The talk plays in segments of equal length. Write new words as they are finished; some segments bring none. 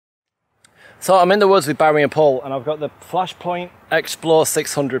So I'm in the woods with Barry and Paul, and I've got the Flashpoint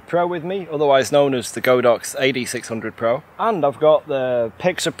Xplor600 Pro with me, otherwise known as the Godox AD600 Pro. And I've got the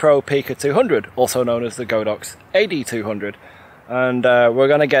Pixapro Pika200, also known as the Godox AD200. And we're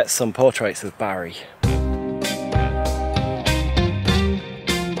going to get some portraits of Barry.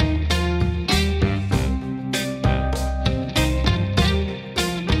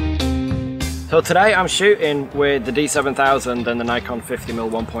 So today I'm shooting with the D7000 and the Nikon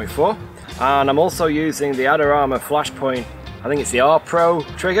 50mm 1.4. And I'm also using the Adorama Flashpoint, I think it's the R Pro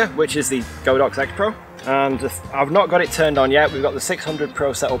trigger, which is the Godox X Pro. And I've not got it turned on yet. We've got the 600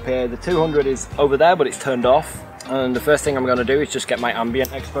 Pro set up here. The 200 is over there, but it's turned off. And the first thing I'm going to do is just get my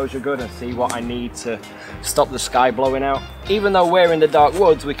ambient exposure good and see what I need to stop the sky blowing out. Even though we're in the dark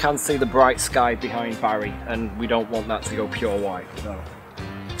woods, we can see the bright sky behind Barry, and we don't want that to go pure white. So.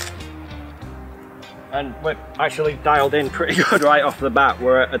 And we're actually dialed in pretty good right off the bat.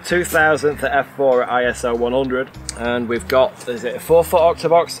 We're at a 2000th at f4 at ISO 100, and we've got, is it a 4-foot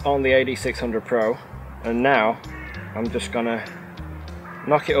octabox on the AD600 Pro, and now I'm just gonna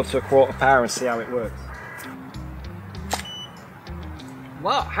knock it up to a quarter power and see how it works.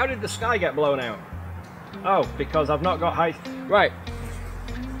 What? How did the sky get blown out? Oh, because I've not got high... Right,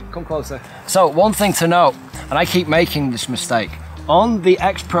 come closer. So one thing to note, and I keep making this mistake, on the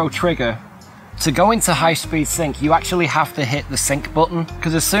X Pro trigger, to go into high-speed sync, you actually have to hit the sync button,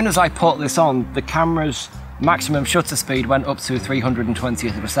 because as soon as I put this on, the camera's maximum shutter speed went up to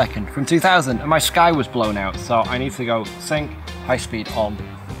 320th of a second from 2000, and my sky was blown out, so I need to go sync, high-speed on.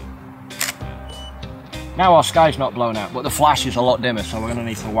 Now our sky's not blown out, but the flash is a lot dimmer, so we're going to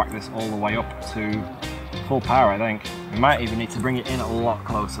need to whack this all the way up to full power, I think. We might even need to bring it in a lot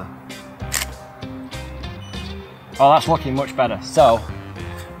closer. Oh, that's looking much better. So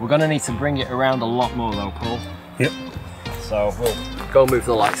we're going to need to bring it around a lot more though, Paul. Yep. So we'll go move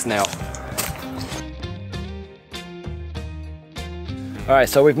the lights now. Alright,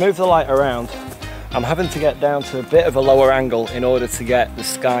 so we've moved the light around. I'm having to get down to a bit of a lower angle in order to get the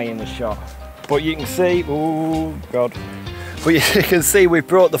sky in the shot. But you can see, oh God. But you can see we've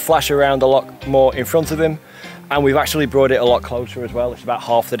brought the flash around a lot more in front of him, and we've actually brought it a lot closer as well. It's about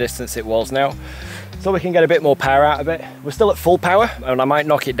half the distance it was now. So we can get a bit more power out of it. We're still at full power, and I might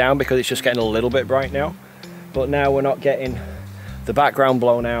knock it down because it's just getting a little bit bright now. But now we're not getting the background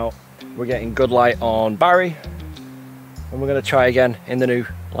blown out. We're getting good light on Barry, and we're going to try again in the new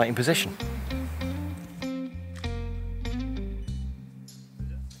lighting position.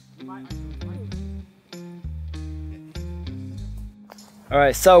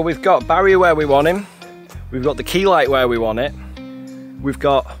 Alright, so we've got Barry where we want him. We've got the key light where we want it. We've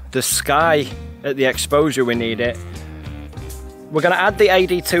got the sky at the exposure we need it. We're going to add the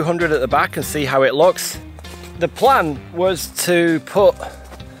AD200 at the back and see how it looks. The plan was to put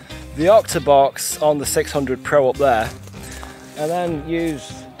the octabox on the 600 Pro up there, and then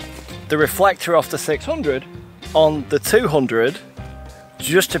use the reflector off the 600 on the 200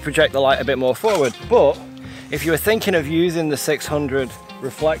 just to project the light a bit more forward. But if you were thinking of using the 600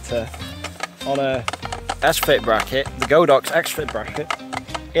 reflector on a S-fit bracket, the Godox X-fit bracket,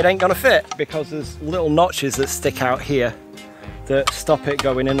 it ain't gonna fit because there's little notches that stick out here that stop it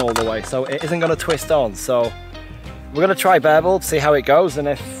going in all the way, so it isn't gonna twist on. So we're gonna try bare bulb, see how it goes, and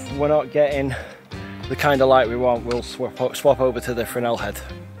if we're not getting the kind of light we want, we'll swap over to the Fresnel head.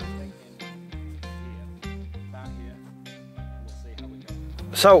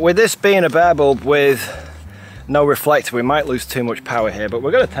 So with this being a bare bulb with no reflector, we might lose too much power here, but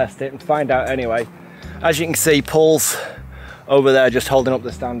we're gonna test it and find out anyway. As you can see, Paul's over there just holding up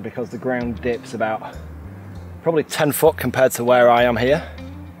the stand because the ground dips about probably 10 foot compared to where I am here.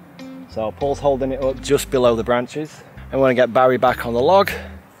 So Paul's holding it up just below the branches. And we're gonna get Barry back on the log.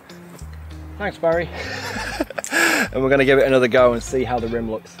 Thanks, Barry. And we're gonna give it another go and see how the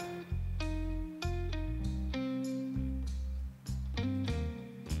rim looks.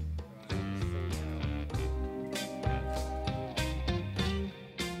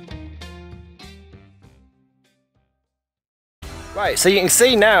 Right, so you can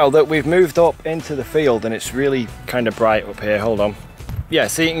see now that we've moved up into the field and it's really kind of bright up here. Hold on. Yeah,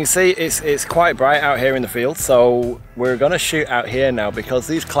 so you can see it's quite bright out here in the field. So we're gonna shoot out here now because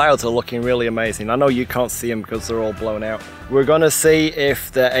these clouds are looking really amazing. I know you can't see them because they're all blown out. We're gonna see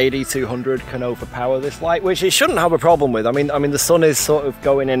if the AD200 can overpower this light, which it shouldn't have a problem with. I mean the sun is sort of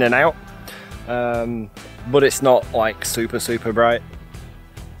going in and out, but it's not like super bright.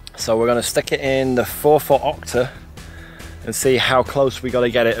 So we're gonna stick it in the 4-foot octa and see how close we got to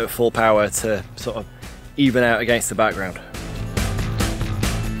get it at full power to sort of even out against the background.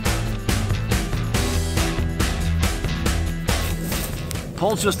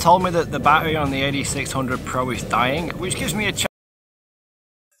 Paul's just told me that the battery on the AD600 Pro is dying, which gives me a chance.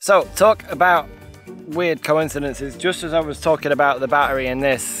 So, talk about weird coincidences. Just as I was talking about the battery in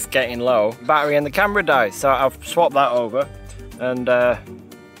this getting low, battery in the camera dies. So I've swapped that over, and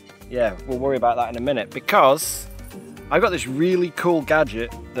yeah, we'll worry about that in a minute, because I got this really cool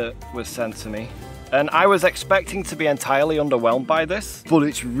gadget that was sent to me, and I was expecting to be entirely underwhelmed by this, but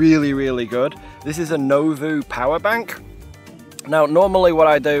it's really, really good. This is a Novu power bank. Now, normally what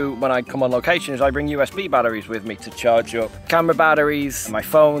I do when I come on location is I bring USB batteries with me to charge up camera batteries, my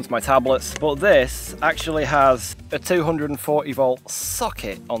phones, my tablets, but this actually has a 240 volt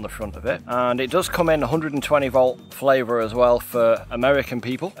socket on the front of it, and it does come in 120 volt flavor as well for American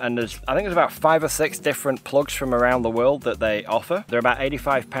people, and I think there's about 5 or 6 different plugs from around the world that they offer. They're about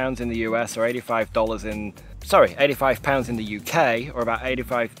 £85 in the US or £85 in £85 in the UK, or about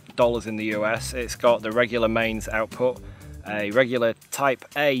 $85 in the US. It's got the regular mains output, a regular Type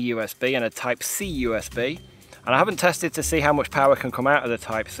A USB and a Type C USB, and I haven't tested to see how much power can come out of the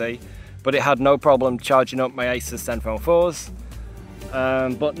Type C, but it had no problem charging up my Asus Zenfone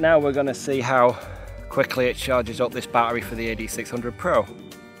 4s. But now we're going to see how quickly it charges up this battery for the AD600 Pro.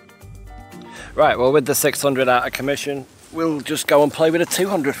 Right, well, with the 600 out of commission, we'll just go and play with a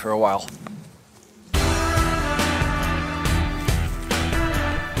 200 for a while.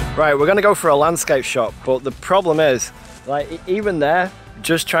 Right, we're going to go for a landscape shot, but the problem is, like, even there,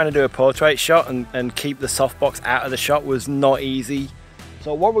 just trying to do a portrait shot and keep the softbox out of the shot was not easy.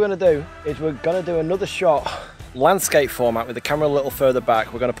 So what we're going to do is we're going to do another shot, landscape format, with the camera a little further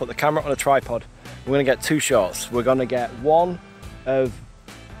back. We're going to put the camera on a tripod. We're going to get 2 shots. We're going to get one of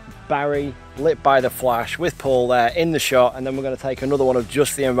Barry lit by the flash with Paul there in the shot, and then we're going to take another one of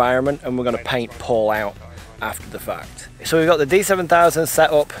just the environment, and we're going to paint Paul out after the fact. So we've got the D7000 set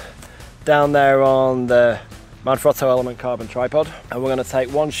up down there on the Manfrotto Element Carbon tripod, and we're going to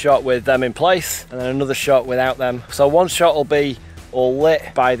take one shot with them in place and then another shot without them. So one shot will be all lit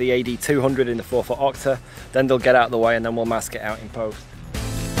by the AD200 in the 4-foot octa, then they'll get out of the way and then we'll mask it out in post.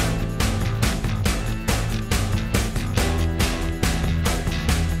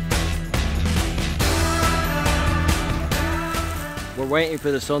 We're waiting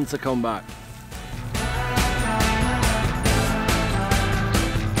for the sun to come back.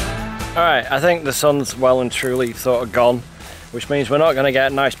 Alright, I think the sun's well and truly sort of gone, which means we're not going to get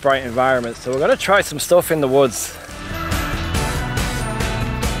a nice bright environment, so we're going to try some stuff in the woods.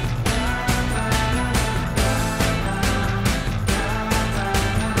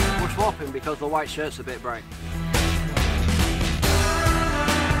 We're swapping because the white shirt's a bit bright.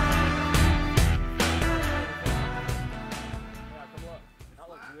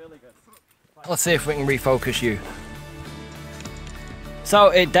 Let's see if we can refocus you. So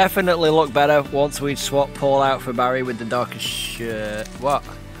it definitely looked better once we'd swapped Paul out for Barry with the darkest shirt. What?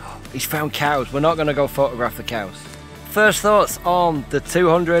 He's found cows. We're not going to go photograph the cows. First thoughts on the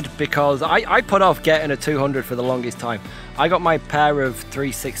 200, because I put off getting a 200 for the longest time. I got my pair of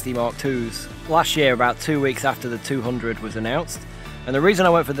 360 Mark IIs last year, about 2 weeks after the 200 was announced. And the reason I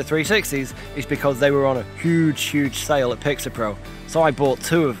went for the 360s is because they were on a huge sale at Pixapro. So I bought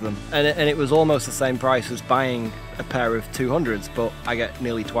 2 of them, and it was almost the same price as buying a pair of 200s, but I get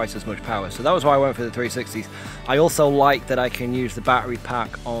nearly twice as much power. So that was why I went for the 360s. I also like that I can use the battery pack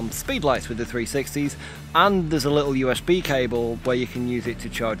on speedlights with the 360s, and there's a little USB cable where you can use it to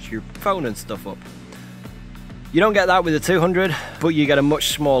charge your phone and stuff up. You don't get that with the 200, but you get a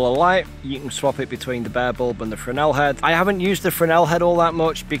much smaller light. You can swap it between the bare bulb and the Fresnel head. I haven't used the Fresnel head all that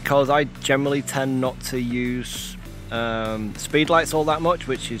much because I generally tend not to use speed lights all that much,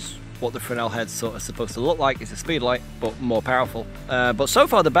 which is what the Fresnel head's sort of supposed to look like. It's a speed light, but more powerful. But so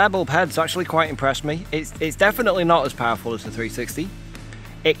far the bare bulb head's actually quite impressed me. It's definitely not as powerful as the 360.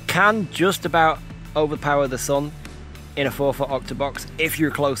 It can just about overpower the sun in a 4-foot octabox if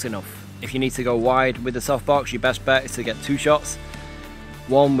you're close enough. If you need to go wide with the softbox, your best bet is to get 2 shots.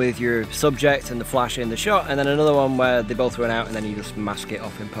 One with your subject and the flash in the shot, and then another one where they both run out and then you just mask it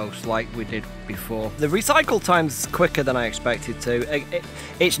off in post like we did before. The recycle time's quicker than I expected to.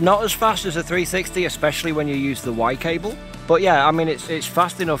 It's not as fast as a 360, especially when you use the Y cable. But yeah, I mean, it's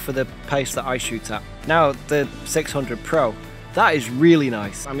fast enough for the pace that I shoot at. Now, the 600 Pro, that is really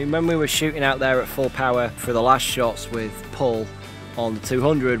nice. I mean, when we were shooting out there at full power for the last shots with Paul on the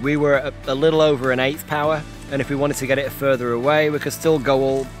 200, we were at a little over an 1/8 power, and if we wanted to get it further away, we could still go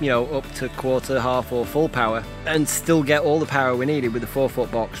all, you know, up to quarter, half or full power and still get all the power we needed with the 4-foot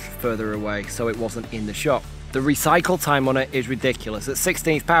box further away, so it wasn't in the shot. The recycle time on it is ridiculous. At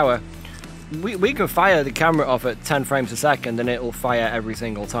 16th power, we can fire the camera off at 10 frames a second and it'll fire every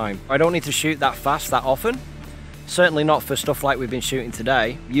single time. I don't need to shoot that fast that often, Certainly not for stuff like we've been shooting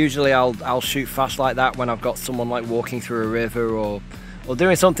today. Usually I'll shoot fast like that when I've got someone like walking through a river or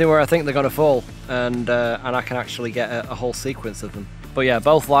doing something where I think they're going to fall, and I can actually get a whole sequence of them. But yeah,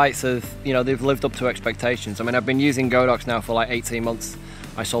 both lights have, you know, they've lived up to expectations. I mean, I've been using Godox now for like 18 months.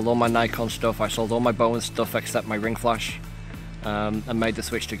 I sold all my Nikon stuff, I sold all my Bowen stuff except my ring flash, and made the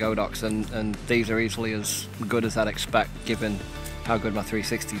switch to Godox, and these are easily as good as I'd expect given how good my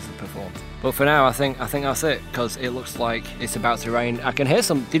 360s have performed. But for now, I think that's it, because it looks like it's about to rain. I can hear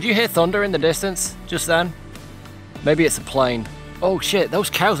some, did you hear thunder in the distance just then? Maybe it's a plane. Oh shit,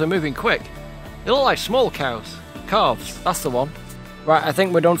 those cows are moving quick. They look like small cows. Calves, that's the one. Right, I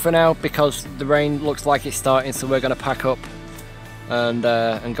think we're done for now because the rain looks like it's starting, so we're going to pack up and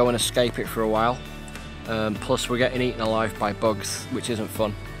go and escape it for a while. Plus we're getting eaten alive by bugs, which isn't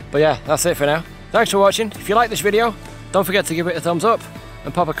fun. But yeah, that's it for now. Thanks for watching. If you like this video, don't forget to give it a thumbs up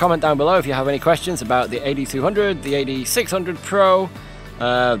and pop a comment down below if you have any questions about the AD200, the AD600 Pro,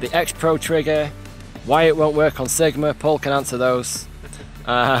 the X Pro trigger, why it won't work on Sigma. Paul can answer those.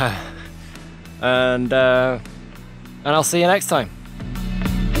 And I'll see you next time.